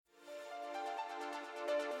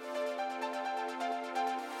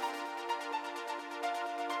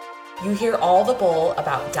You hear all the bull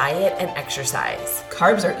about diet and exercise.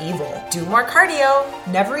 Carbs are evil. Do more cardio.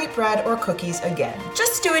 Never eat bread or cookies again.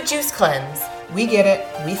 Just do a juice cleanse. We get it.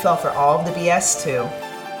 We fell for all of the BS too.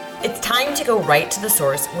 It's time to go right to the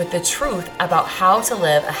source with the truth about how to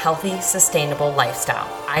live a healthy, sustainable lifestyle.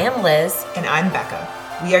 I am Liz. And I'm Becca.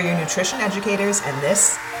 We are your nutrition educators, and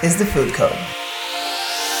this is The Food Code.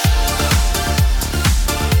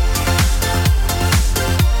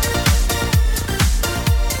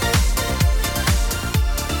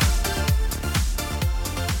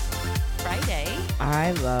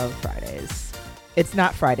 I love Fridays. It's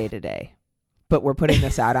not Friday today, but we're putting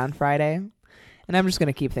this out on Friday. And I'm just going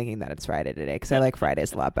to keep thinking that it's Friday today because I like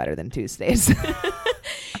Fridays a lot better than Tuesdays.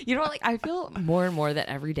 You know what? Like, I feel more and more that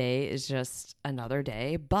every day is just another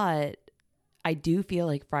day, but I do feel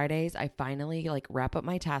like Fridays, I finally like wrap up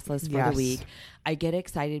my task list for the week. I get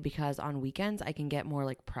excited because on weekends I can get more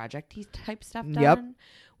like project-y type stuff done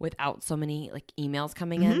without so many like emails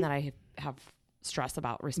coming in that I have stress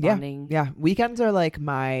about responding. Yeah. Weekends are like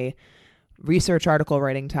my research article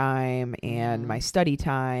writing time and my study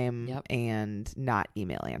time and not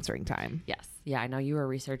email answering time. Yes. Yeah. I know you were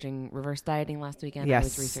researching reverse dieting last weekend. Yes. I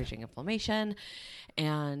was researching inflammation,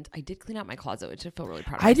 and I did clean out my closet, which I feel really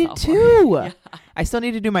proud of I did myself too. Yeah. I still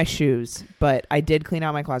need to do my shoes, but I did clean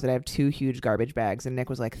out my closet. I have 2 huge garbage bags, and Nick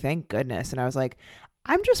was like, thank goodness. And I was like,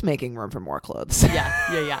 I'm just making room for more clothes.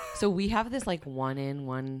 Yeah. So we have this like 1 in,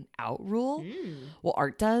 1 out rule. Well,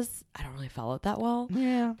 Art does. I don't really follow it that well.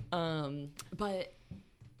 Yeah. But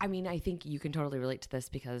I mean, I think you can totally relate to this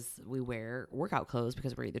because we wear workout clothes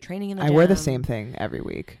because we're either training in the gym. I wear the same thing every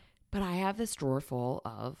week. But I have this drawer full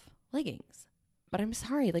of leggings. But I'm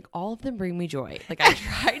sorry, like all of them bring me joy. Like I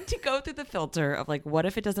tried to go through the filter of like, what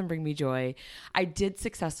if it doesn't bring me joy? I did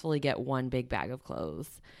successfully get 1 big bag of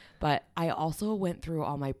clothes. But I also went through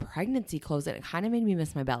all my pregnancy clothes and it kind of made me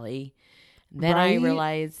miss my belly. Then I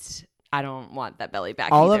realized I don't want that belly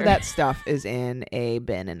back All either. of that stuff is in a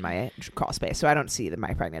bin in my crawl space, so I don't see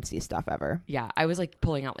my pregnancy stuff ever. Yeah, I was like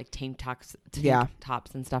pulling out like tank tops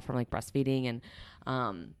and stuff from like breastfeeding,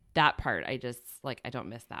 and that part I just like I don't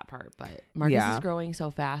miss that part. But Marcus is growing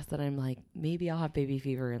so fast that I'm like maybe I'll have baby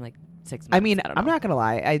fever in like 6 months. I mean, I'm not gonna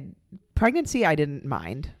lie, pregnancy I didn't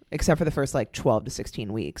mind except for the first like 12 to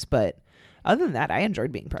 16 weeks, but other than that, I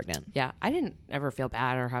enjoyed being pregnant. Yeah, I didn't ever feel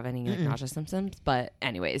bad or have any like, nauseous symptoms. But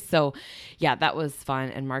anyways, so yeah, that was fun.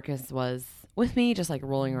 And Marcus was with me just like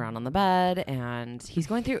rolling around on the bed, and he's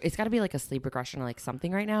going through, it's got to be like a sleep regression or like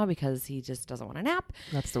something right now because he just doesn't want to nap.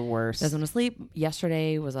 That's the worst. Doesn't want to sleep.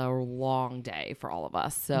 Yesterday was a long day for all of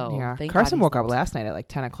us. So yeah, Carson woke up last night at like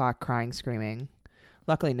 10 o'clock crying, screaming.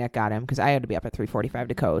 Luckily, Nick got him because I had to be up at 3:45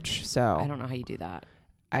 to coach. So I don't know how you do that.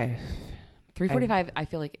 3:45 I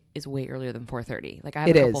feel like is way earlier than 4:30. Like I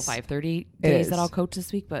have a couple 5:30 days that I'll coach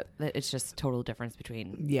this week, but it's just total difference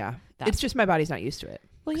between. Yeah, it's just my body's not used to it.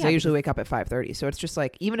 Well, yeah, I usually wake up at 5:30, so it's just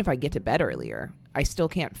like even if I get to bed earlier, I still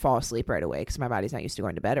can't fall asleep right away because my body's not used to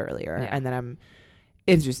going to bed earlier, and then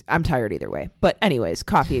I'm tired either way. But anyways,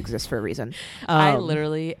 coffee exists for a reason. I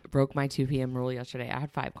literally broke my 2 p.m. rule yesterday. I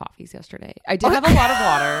had 5 coffees yesterday. I did have a lot of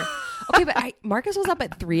water. Okay, but Marcus was up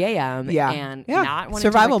at 3 a.m. and not wanting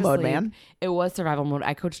survival to go back mode, to sleep. man. It was survival mode.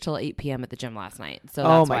 I coached till 8 p.m. at the gym last night. So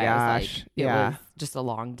oh that's my why gosh. I was like, it was just a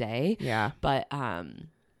long day. Yeah. But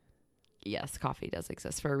yes, coffee does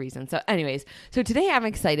exist for a reason. So anyways, so today I'm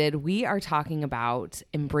excited. We are talking about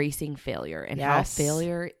embracing failure and how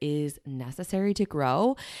failure is necessary to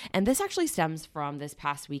grow. And this actually stems from this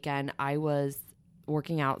past weekend. I was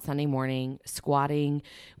working out Sunday morning, squatting.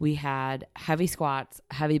 We had heavy squats,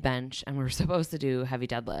 heavy bench, and we were supposed to do heavy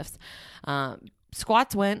deadlifts.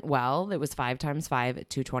 Squats went well. It was 5 times 5 at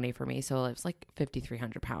 220 for me. So it was like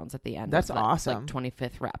 5,300 pounds at the end. That's awesome. Like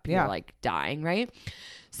 25th rep. You're like dying, right?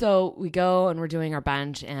 So we go and we're doing our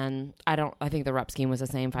bench, and I think the rep scheme was the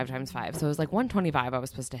same 5 times 5. So it was like 125 I was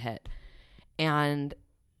supposed to hit. And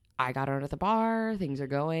I got under the bar. Things are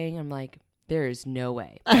going. I'm like, there is no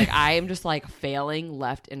way. Like I am just like failing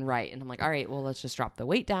left and right. And I'm like, all right, well, let's just drop the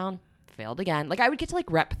weight down. Failed again. Like I would get to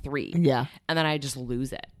like rep 3. Yeah. And then I just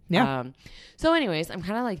lose it. Yeah. So anyways, I'm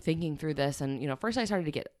kind of like thinking through this, and first I started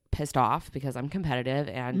to get pissed off because I'm competitive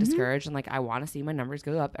and discouraged, and like I want to see my numbers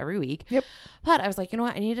go up every week. Yep. But I was like, you know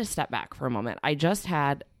what? I need to step back for a moment. I just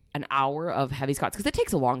had an hour of heavy squats because it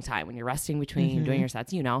takes a long time when you're resting between doing your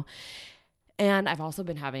sets, And I've also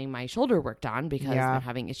been having my shoulder worked on because I've been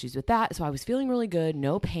having issues with that. So I was feeling really good,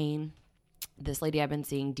 no pain. This lady I've been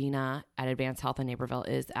seeing, Dina at Advanced Health in Naperville,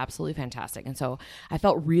 is absolutely fantastic. And so I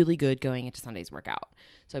felt really good going into Sunday's workout.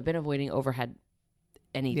 So I've been avoiding overhead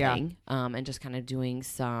anything and just kind of doing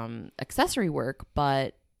some accessory work.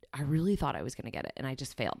 But I really thought I was going to get it and I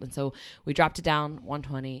just failed. And so we dropped it down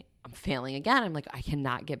 120. I'm failing again. I'm like, I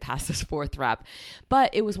cannot get past this 4th rep.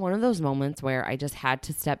 But it was one of those moments where I just had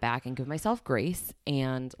to step back and give myself grace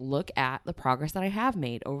and look at the progress that I have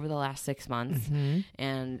made over the last 6 months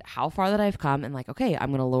and how far that I've come, and like, okay, I'm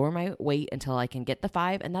going to lower my weight until I can get the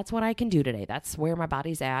 5. And that's what I can do today. That's where my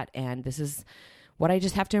body's at. And this is what I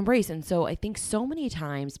just have to embrace. And so I think so many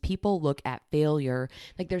times people look at failure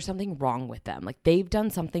like there's something wrong with them. Like they've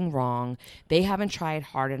done something wrong. They haven't tried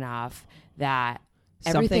hard enough, that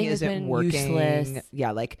everything isn't working. Useless.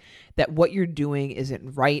 Yeah, like that what you're doing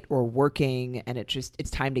isn't right or working, and it's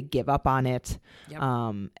time to give up on it. Yep.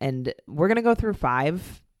 And we're going to go through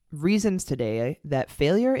 5 reasons today that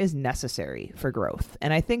failure is necessary for growth.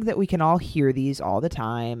 And I think that we can all hear these all the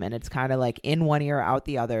time, and it's kind of like in one ear, out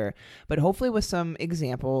the other. But hopefully with some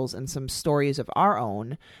examples and some stories of our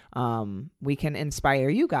own, we can inspire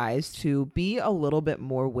you guys to be a little bit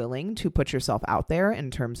more willing to put yourself out there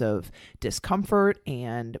in terms of discomfort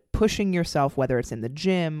and pushing yourself, whether it's in the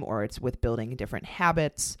gym or it's with building different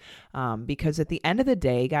habits. Because at the end of the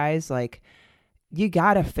day, guys, like, you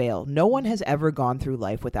gotta fail. No one has ever gone through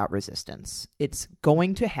life without resistance. It's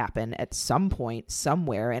going to happen at some point,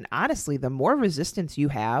 somewhere. And honestly, the more resistance you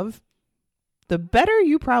have, the better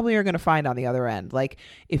you probably are going to find on the other end. Like,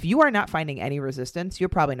 if you are not finding any resistance, you're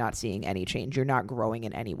probably not seeing any change. You're not growing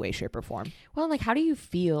in any way, shape, or form. Well, like, how do you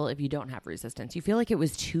feel if you don't have resistance? You feel like it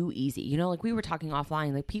was too easy. You know, like we were talking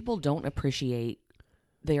offline, like people don't appreciate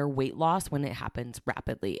their weight loss when it happens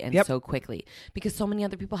rapidly and so quickly, because so many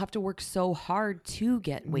other people have to work so hard to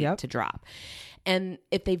get weight to drop. And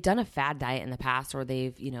if they've done a fad diet in the past, or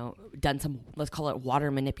they've, you know, done some, let's call it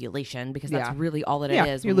water manipulation, because that's really all that it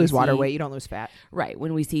is. You lose water weight, you don't lose fat. Right.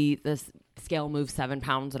 When we see this scale move 7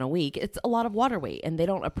 pounds in a week, it's a lot of water weight, and they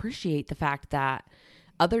don't appreciate the fact that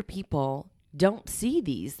other people don't see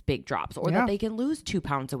these big drops, or that they can lose 2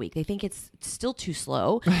 pounds a week. They think it's still too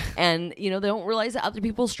slow. And, you know, they don't realize that other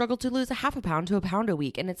people struggle to lose a half a pound to a pound a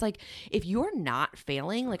week. And it's like, if you're not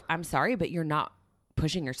failing, like, I'm sorry, but you're not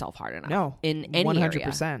pushing yourself hard enough. No, in any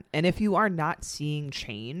 100%. Area. And if you are not seeing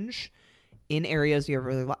change in areas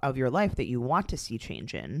of your life that you want to see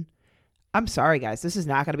change in, I'm sorry, guys, this is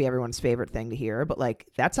not going to be everyone's favorite thing to hear, but like,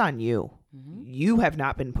 that's on you. You have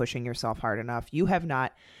not been pushing yourself hard enough. You have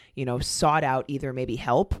not, you know, sought out either maybe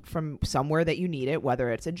help from somewhere that you need it, whether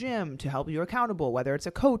it's a gym to help you accountable, whether it's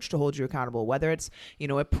a coach to hold you accountable, whether it's, you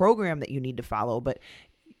know, a program that you need to follow, but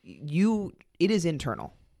it is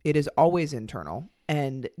internal. It is always internal.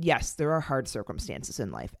 And yes, there are hard circumstances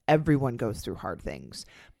in life. Everyone goes through hard things,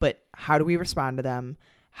 but how do we respond to them?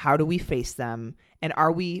 How do we face them? And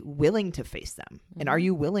are we willing to face them? And are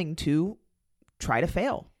you willing to try to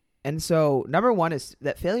fail? And so number 1 is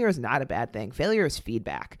that failure is not a bad thing. Failure is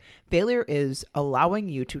feedback. Failure is allowing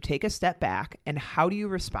you to take a step back, and how do you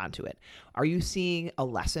respond to it? Are you seeing a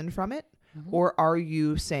lesson from it? Or are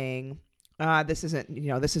you saying, this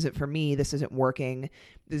isn't for me. This isn't working.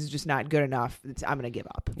 This is just not good enough. I'm going to give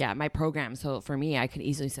up. Yeah. My program. So for me, I could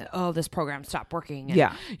easily say, oh, this program stopped working.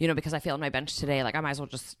 And, you know, because I failed my bench today, like I might as well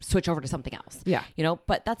just switch over to something else. Yeah. You know,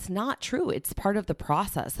 but that's not true. It's part of the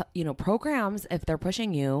process. You know, programs, if they're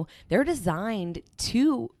pushing you, they're designed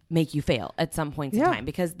to make you fail at some points in time,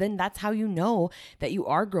 because then that's how you know that you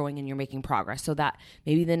are growing and you're making progress, so that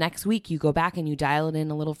maybe the next week you go back and you dial it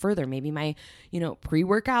in a little further. Maybe my, you know,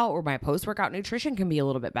 pre-workout or my post-workout nutrition can be a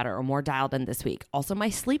little bit better or more dialed in this week. Also, my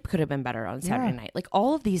sleep could have been better on Saturday night. Like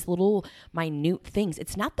all of these little minute things.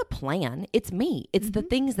 It's not the plan. It's me. It's the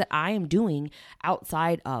things that I am doing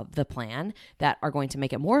outside of the plan that are going to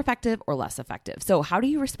make it more effective or less effective. So how do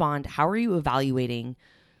you respond? How are you evaluating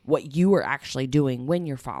what you are actually doing when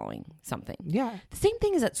you're following something? Yeah. The same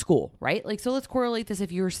thing is at school, right? Like, so let's correlate this.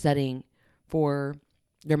 If you're studying for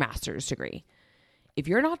your master's degree, if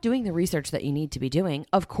you're not doing the research that you need to be doing,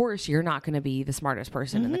 of course, you're not going to be the smartest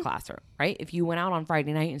person in the classroom, right? If you went out on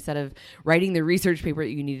Friday night instead of writing the research paper that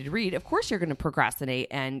you needed to read, of course, you're going to procrastinate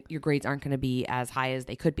and your grades aren't going to be as high as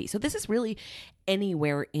they could be. So this is really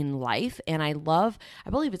anywhere in life. And I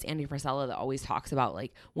believe it's Andy Frisella that always talks about,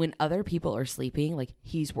 like, when other people are sleeping, like,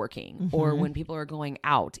 he's working, or when people are going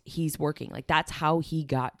out, he's working. Like, that's how he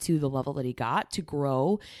got to the level that he got to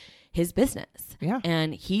grow his business. Yeah.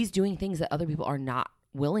 And he's doing things that other people are not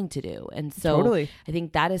willing to do. And so I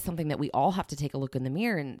think that is something that we all have to take a look in the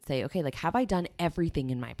mirror and say, okay, like, have I done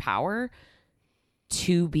everything in my power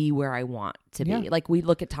to be where I want to be? Like, we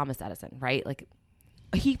look at Thomas Edison, right? Like,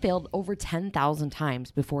 he failed over 10,000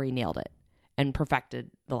 times before he nailed it and perfected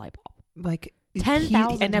the light bulb. Like,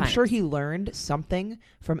 10,000 and I'm times. sure he learned something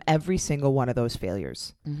from every single one of those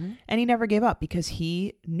failures. And he never gave up, because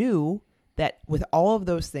he knew that with all of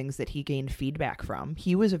those things that he gained feedback from,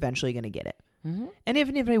 he was eventually going to get it. Mm-hmm. And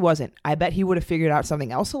even if he wasn't, I bet he would have figured out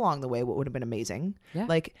something else along the way, what would have been amazing. Yeah.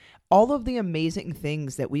 Like all of the amazing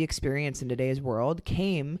things that we experience in today's world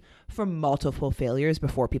came from multiple failures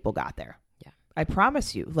before people got there. Yeah. I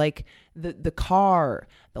promise you, like the car,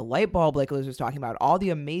 the light bulb, like Liz was talking about, all the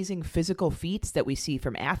amazing physical feats that we see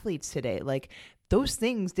from athletes today, like those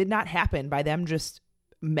things did not happen by them just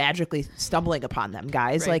magically stumbling upon them,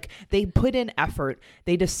 guys. Right. Like they put in effort.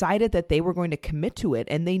 They decided that they were going to commit to it,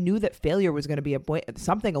 and they knew that failure was going to be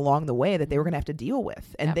something along the way that they were going to have to deal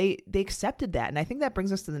with, and they accepted that. And I think that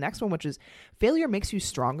brings us to the next one, which is failure makes you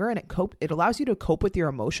stronger, and it allows you to cope with your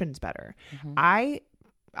emotions better. Mm-hmm.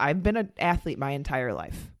 I've been an athlete my entire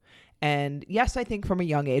life, and yes, I think from a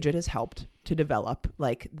young age it has helped to develop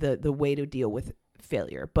like the way to deal with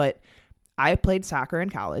failure. But I played soccer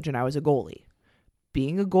in college, and I was a goalie.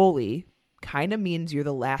 Being a goalie kind of means you're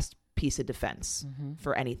the last piece of defense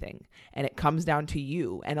for anything. And it comes down to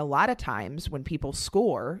you. And a lot of times when people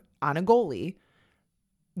score on a goalie,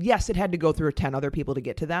 yes, it had to go through 10 other people to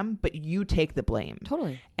get to them, but you take the blame.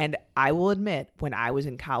 Totally. And I will admit, when I was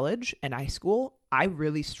in college and high school, I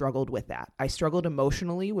really struggled with that. I struggled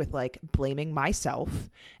emotionally with like blaming myself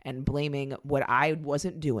and blaming what I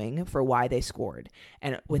wasn't doing for why they scored.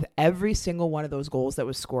 And with every single one of those goals that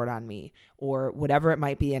was scored on me, or whatever it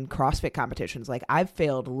might be in CrossFit competitions, like I've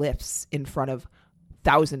failed lifts in front of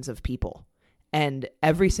thousands of people. And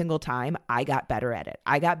every single time I got better at it.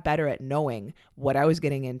 I got better at knowing what I was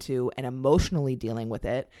getting into and emotionally dealing with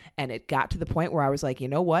it. And it got to the point where I was like, you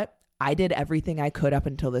know what? I did everything I could up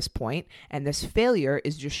until this point, and this failure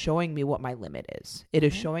is just showing me what my limit is. It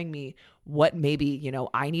is showing me what maybe,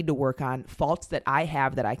 I need to work on, faults that I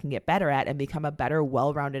have that I can get better at and become a better,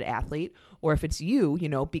 well-rounded athlete. Or if it's you,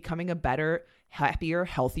 becoming a better, happier,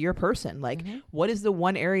 healthier person. Like, what is the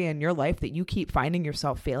one area in your life that you keep finding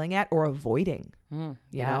yourself failing at or avoiding? You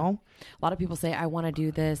know? A lot of people say, I want to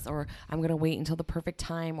do this, or I'm going to wait until the perfect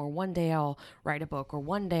time, or one day I'll write a book, or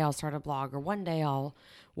one day I'll start a blog, or one day I'll,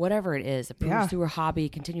 whatever it is, pursue a hobby,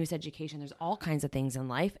 continuous education. There's all kinds of things in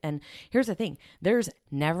life. And here's the thing. There's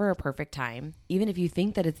never a perfect time. Even if you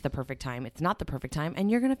think that it's the perfect time, it's not the perfect time,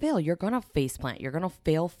 and you're going to fail. You're going to faceplant. You're going to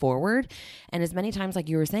fail forward. And as many times, like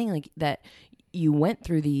you were saying, like that you went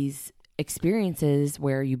through these experiences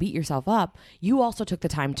where you beat yourself up, you also took the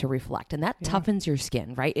time to reflect, and that toughens your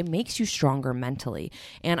skin, right? It makes you stronger mentally.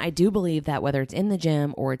 And I do believe that whether it's in the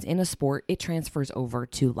gym or it's in a sport, it transfers over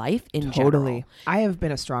to life in general. I have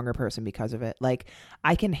been a stronger person because of it. Like,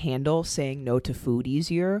 I can handle saying no to food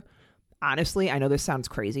easier. Honestly, I know this sounds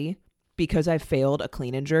crazy, because I failed a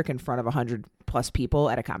clean and jerk in front of 100 plus people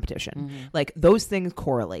at a competition. Like, those things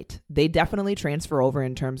correlate. They definitely transfer over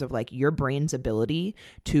in terms of like your brain's ability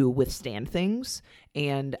to withstand things.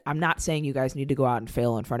 And I'm not saying you guys need to go out and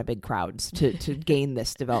fail in front of big crowds to gain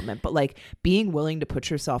this development, but like being willing to put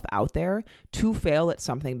yourself out there to fail at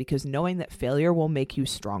something, because knowing that failure will make you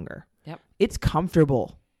stronger. It's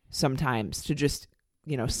comfortable sometimes to just,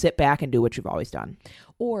 sit back and do what you've always done.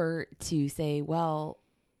 Or to say, well,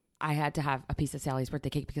 I had to have a piece of Sally's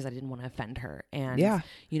birthday cake because I didn't want to offend her. And,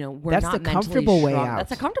 we're that's not the comfortable way out.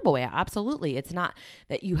 That's a comfortable way out. Absolutely. It's not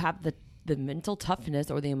that you have the mental toughness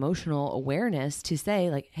or the emotional awareness to say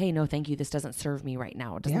like, hey, no, thank you. This doesn't serve me right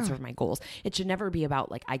now. It doesn't serve my goals. It should never be about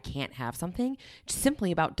like, I can't have something. It's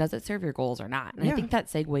simply about, does it serve your goals or not? And I think that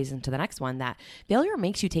segues into the next one, that failure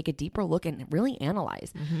makes you take a deeper look and really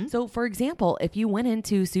analyze. So for example, if you went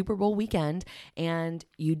into Super Bowl weekend and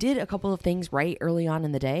you did a couple of things right early on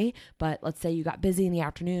in the day, but let's say you got busy in the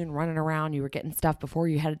afternoon running around, you were getting stuff before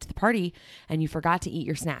you headed to the party, and you forgot to eat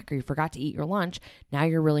your snack or you forgot to eat your lunch. Now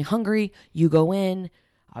you're really hungry. You go in,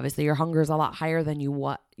 obviously your hunger is a lot higher than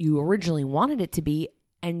you originally wanted it to be,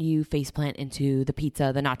 and you faceplant into the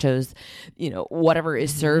pizza, the nachos, whatever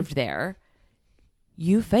is served there.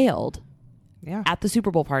 You failed at the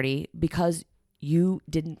Super Bowl party because you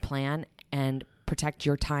didn't plan and protect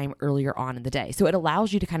your time earlier on in the day. So it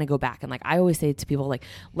allows you to kind of go back. And like I always say to people, like,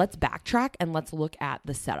 let's backtrack and let's look at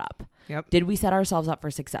the setup. Did we set ourselves up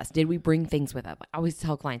for success? Did we bring things with us? I always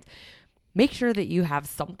tell clients, make sure that you have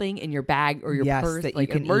something in your bag or your purse, that like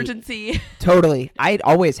you can emergency. Totally. I'd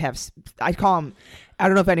always have, I'd call them, I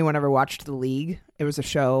don't know if anyone ever watched The League. It was a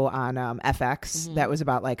show on FX that was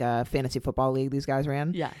about like a fantasy football league these guys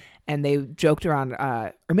ran. And they joked around,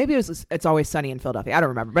 or maybe It's Always Sunny in Philadelphia. I don't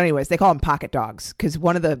remember. But anyways, they call them pocket dogs because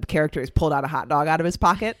one of the characters pulled out a hot dog out of his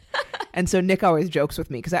pocket. And so Nick always jokes with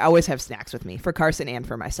me because I always have snacks with me for Carson and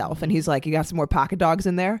for myself. And he's like, you got some more pocket dogs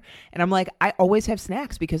in there? And I'm like, I always have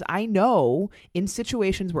snacks because I know in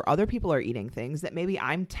situations where other people are eating things that maybe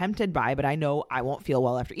I'm tempted by, but I know I won't feel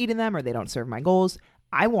well after eating them or they don't serve my goals.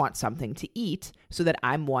 I want something to eat so that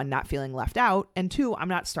I'm, one, not feeling left out, and two, I'm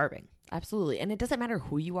not starving. Absolutely. And it doesn't matter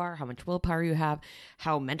who you are, how much willpower you have,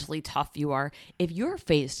 how mentally tough you are. If you're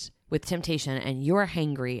faced with temptation and you're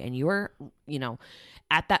hangry and you're,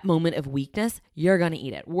 at that moment of weakness, you're going to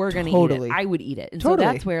eat it. We're going to eat it. I would eat it. And so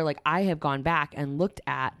that's where I have gone back and looked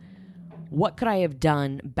at what could I have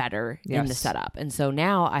done better in the setup. And so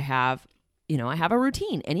now I have a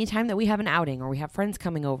routine. Anytime that we have an outing or we have friends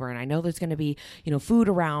coming over and I know there's going to be, food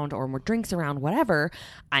around or more drinks around, whatever,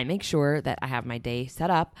 I make sure that I have my day set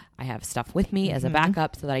up. I have stuff with me as a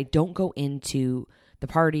backup so that I don't go into the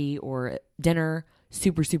party or dinner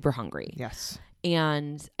super, super hungry. Yes.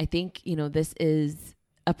 And I think, this is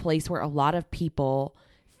a place where a lot of people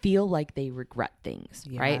feel like they regret things,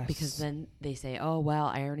 right? Because then they say, oh, well,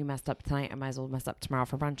 I already messed up tonight. I might as well mess up tomorrow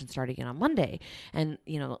for brunch and start again on Monday. And,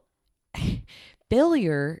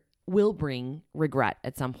 failure will bring regret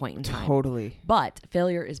at some point in time. Totally. But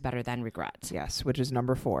failure is better than regret. Yes, which is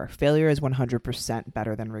number 4. Failure is 100%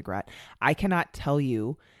 better than regret. I cannot tell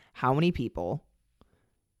you how many people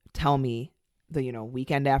tell me the,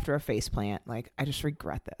 weekend after a faceplant, like, I just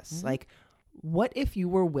regret this. Mm-hmm. Like, what if you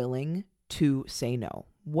were willing to say no?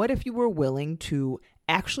 What if you were willing to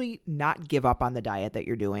actually not give up on the diet that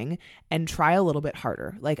you're doing and try a little bit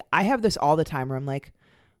harder? Like, I have this all the time where I'm like,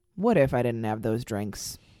 what if I didn't have those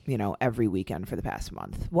drinks, every weekend for the past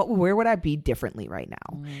month? Where would I be differently right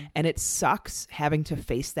now? Mm-hmm. And it sucks having to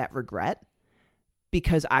face that regret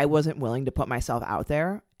because I wasn't willing to put myself out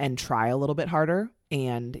there and try a little bit harder.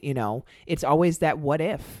 And, it's always that what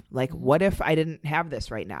if, like, what if I didn't have this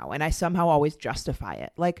right now? And I somehow always justify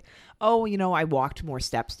it. Like, oh, I walked more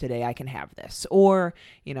steps today. I can have this. Or,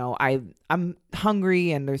 I'm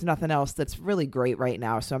hungry and there's nothing else that's really great right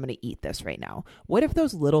now. So I'm going to eat this right now. What if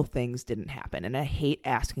those little things didn't happen? And I hate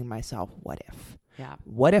asking myself, what if? Yeah.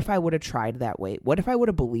 What if I would have tried that way? What if I would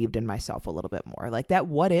have believed in myself a little bit more? Like, that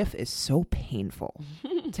what if is so painful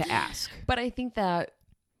to ask. But I think that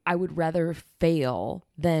I would rather fail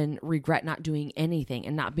than regret not doing anything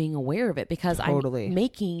and not being aware of it because I'm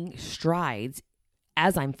making strides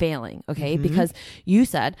as I'm failing. Okay. Mm-hmm. Because you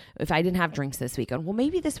said, if I didn't have drinks this weekend, well,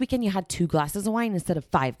 maybe this weekend you had 2 glasses of wine instead of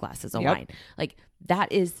 5 glasses of wine. Like,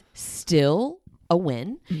 that is still a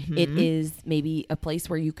win. Mm-hmm. It is maybe a place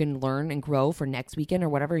where you can learn and grow for next weekend or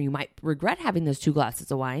whatever. You might regret having those 2 glasses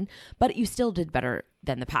of wine, but you still did better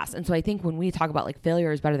than the past. And so I think when we talk about like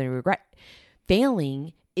failure is better than regret,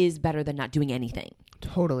 failing is better than not doing anything.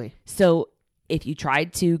 Totally. So if you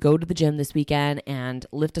tried to go to the gym this weekend and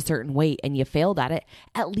lift a certain weight and you failed at it,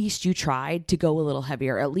 at least you tried to go a little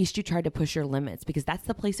heavier. At least you tried to push your limits because that's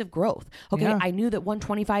the place of growth. Okay, yeah. I knew that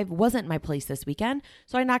 125 wasn't my place this weekend,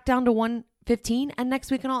 so I knocked down to 115 and next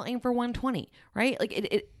weekend I'll aim for 120, right? Like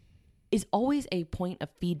it is always a point of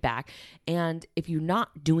feedback. And if you're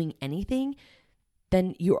not doing anything,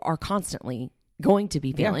 then you are constantly going to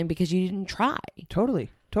be failing because you didn't try. Totally.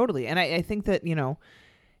 And I think that,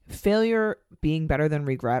 failure being better than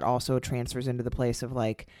regret also transfers into the place of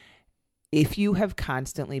like, if you have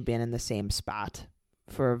constantly been in the same spot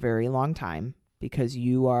for a very long time because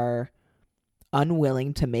you are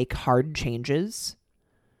unwilling to make hard changes,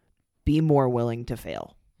 be more willing to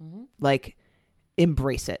fail. Mm-hmm. Like,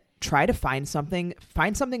 embrace it. Try to find something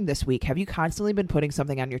this week. Have you constantly been putting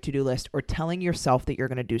something on your to-do list or telling yourself that you're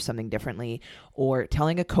going to do something differently or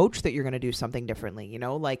telling a coach that you're going to do something differently?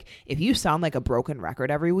 Like, if you sound like a broken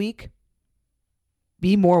record every week,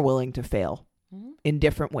 be more willing to fail in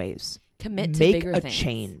different ways. Commit to bigger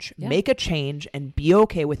things. Make a change and be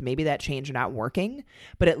okay with maybe that change not working,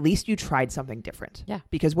 but at least you tried something different. Yeah.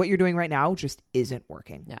 Because what you're doing right now just isn't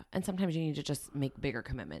working. Yeah. And sometimes you need to just make bigger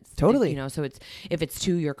commitments. Totally. So if it's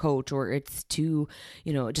to your coach or it's to,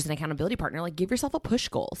 just an accountability partner, like give yourself a push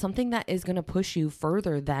goal, something that is going to push you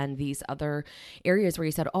further than these other areas where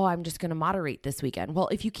you said, oh, I'm just going to moderate this weekend. Well,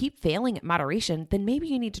 if you keep failing at moderation, then maybe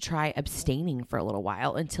you need to try abstaining for a little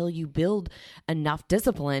while until you build enough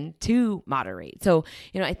discipline to moderate. So,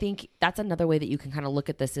 I think that's another way that you can kind of look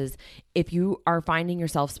at this is if you are finding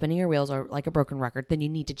yourself spinning your wheels or like a broken record, then you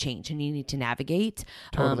need to change and you need to navigate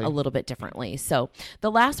a little bit differently. So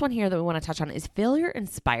the last one here that we want to touch on is failure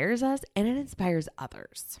inspires us and it inspires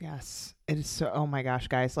others. Yes. It is so, oh my gosh,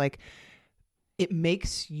 guys, like it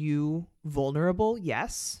makes you vulnerable.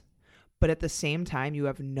 Yes. But at the same time, you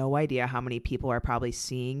have no idea how many people are probably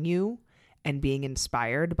seeing you and being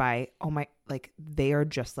inspired by, like they are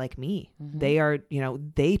just like me. They are,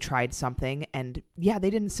 they tried something and yeah,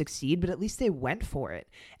 they didn't succeed, but at least they went for it.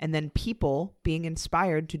 And then people being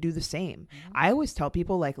inspired to do the same. I always tell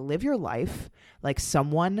people, like, live your life like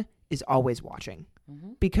someone is always watching.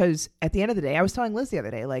 Because at the end of the day, I was telling Liz the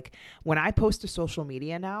other day, like, when I post to social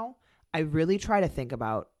media now, I really try to think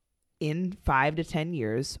about, in 5 to 10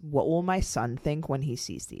 years, what will my son think when he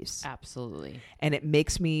sees these? Absolutely. And it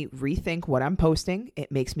makes me rethink what I'm posting.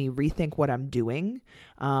 It makes me rethink what I'm doing.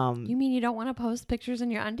 You mean you don't want to post pictures in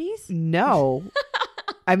your undies? No.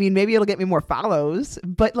 I mean, maybe it'll get me more follows,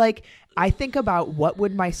 but like, I think about, what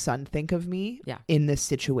would my son think of me in this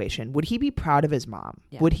situation? Would he be proud of his mom?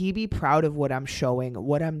 Yeah. Would he be proud of what I'm showing,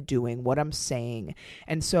 what I'm doing, what I'm saying?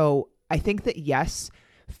 And so I think that, yes,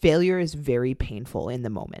 failure is very painful in the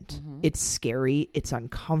moment. It's scary. It's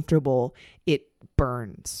uncomfortable. It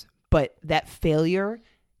burns. But that failure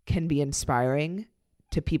can be inspiring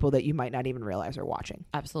to people that you might not even realize are watching.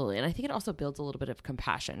 Absolutely. And I think it also builds a little bit of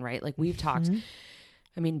compassion, right? Like we've talked,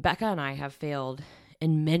 I mean, Becca and I have failed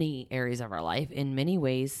in many areas of our life, in many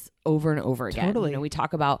ways, over and over again. Totally. We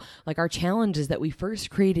talk about like our challenges that we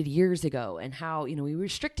first created years ago and how, we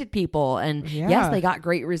restricted people and yes, they got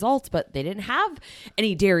great results, but they didn't have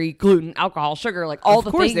any dairy, gluten, alcohol, sugar, like all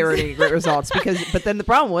the things. Of course they were getting great results but then the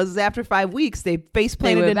problem was after 5 weeks, they face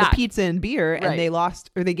planted into pizza and beer and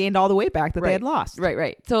they gained all the weight back that they had lost.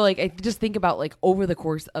 Right. So like, I just think about like over the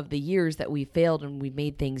course of the years that we failed and we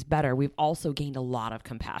made things better, we've also gained a lot of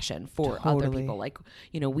compassion for other people. Like,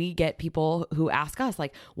 we get people who ask us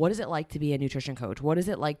like, what is it like to be a nutrition coach? What is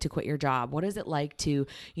it like to quit your job? What is it like to,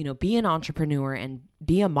 be an entrepreneur and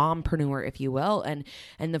be a mompreneur, if you will? And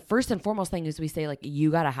the first and foremost thing is we say like, you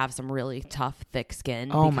got to have some really tough, thick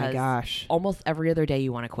skin. Oh my gosh. Almost every other day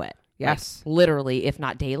you want to quit. Yes. Like, literally, if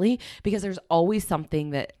not daily, because there's always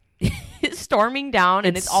something that is storming down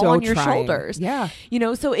and it's all on your shoulders. Yeah.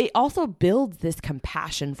 So it also builds this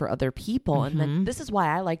compassion for other people. And then this is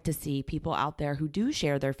why I like to see people out there who do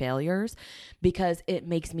share their failures, because it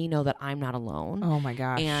makes me know that I'm not alone. Oh my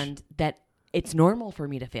gosh. And that it's normal for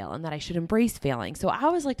me to fail and that I should embrace failing. So I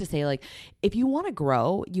always like to say, like, if you want to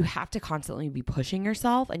grow, you have to constantly be pushing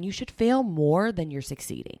yourself and you should fail more than you're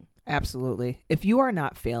succeeding. Absolutely. If you are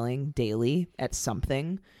not failing daily at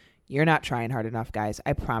something, you're not trying hard enough, guys.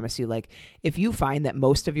 I promise you. Like, if you find that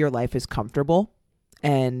most of your life is comfortable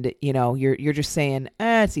and, you're just saying,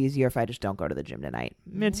 it's easier if I just don't go to the gym tonight.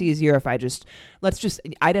 It's easier if I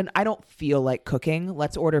don't feel like cooking.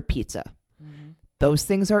 Let's order pizza. Those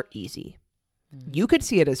things are easy. You could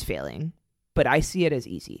see it as failing, but I see it as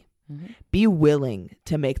easy. Be willing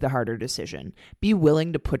to make the harder decision. Be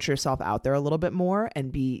willing to put yourself out there a little bit more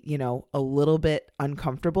and be, a little bit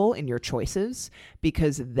uncomfortable in your choices,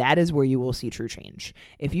 because that is where you will see true change.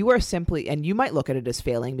 If you are simply, and you might look at it as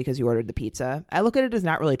failing because you ordered the pizza, I look at it as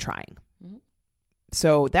not really trying.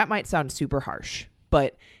 So that might sound super harsh,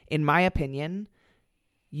 but in my opinion,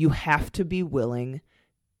 you have to be willing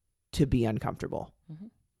to be uncomfortable.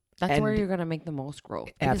 That's where you're going to make the most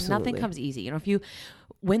growth. Because nothing comes easy. If you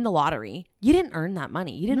win the lottery, you didn't earn that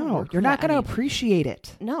money. You didn't. No, you're not going to appreciate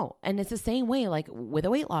it. No. And it's the same way, like with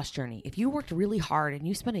a weight loss journey. If you worked really hard and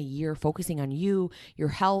you spent a year focusing on you, your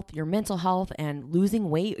health, your mental health, and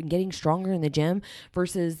losing weight and getting stronger in the gym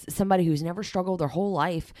versus somebody who's never struggled their whole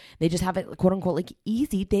life, they just have it, quote unquote, like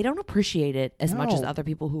easy. They don't appreciate it as much as other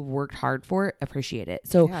people who've worked hard for it appreciate it.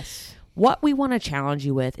 So what we want to challenge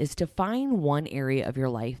you with is to find one area of your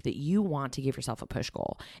life that you want to give yourself a push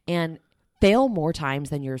goal and fail more times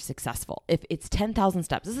than you're successful. If it's 10,000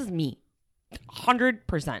 steps, this is me,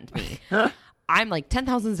 100% me. I'm like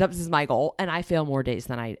 10,000 steps is my goal and I fail more days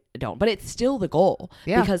than I don't, but it's still the goal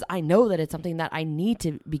because I know that it's something that I need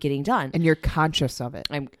to be getting done. And you're conscious of it.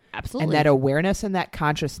 I'm absolutely. And that awareness and that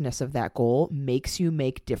consciousness of that goal makes you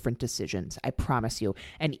make different decisions. I promise you.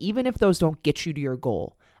 And even if those don't get you to your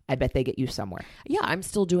goal, I bet they get you somewhere. Yeah, I'm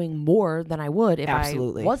still doing more than I would if I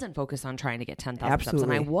wasn't focused on trying to get 10,000 steps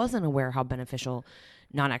and I wasn't aware how beneficial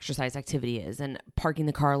non-exercise activity is and parking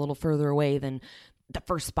the car a little further away than the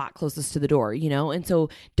first spot closest to the door, And so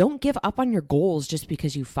don't give up on your goals just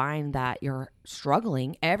because you find that you're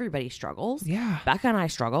struggling. Everybody struggles. Yeah. Becca and I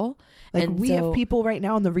struggle. Like we have people right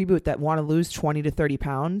now in the reboot that want to lose 20 to 30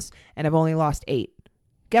 pounds and have only lost 8.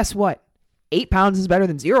 Guess what? 8 pounds is better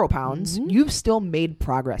than 0 pounds. You've still made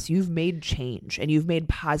progress. You've made change and you've made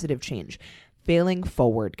positive change. Failing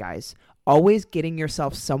forward, guys. Always getting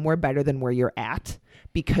yourself somewhere better than where you're at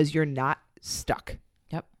because you're not stuck.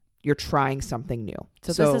 Yep. You're trying something new.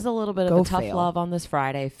 So this is a little bit of a tough love on this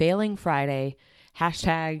Friday. Failing Friday.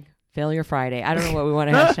 # Failure Friday. I don't know what we want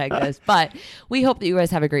to hashtag this, but we hope that you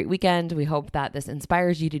guys have a great weekend. We hope that this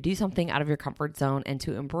inspires you to do something out of your comfort zone and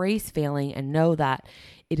to embrace failing and know that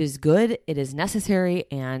it is good, it is necessary,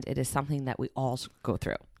 and it is something that we all go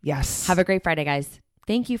through. Yes. Have a great Friday, guys.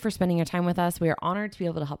 Thank you for spending your time with us. We are honored to be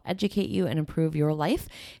able to help educate you and improve your life.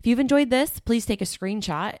 If you've enjoyed this, please take a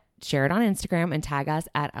screenshot, share it on Instagram, and tag us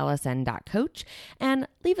at lsn.coach, and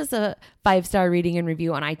leave us a 5-star rating and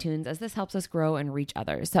review on iTunes, as this helps us grow and reach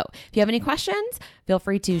others. So if you have any questions, feel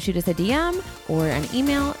free to shoot us a DM or an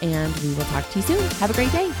email, and we will talk to you soon. Have a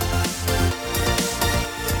great day.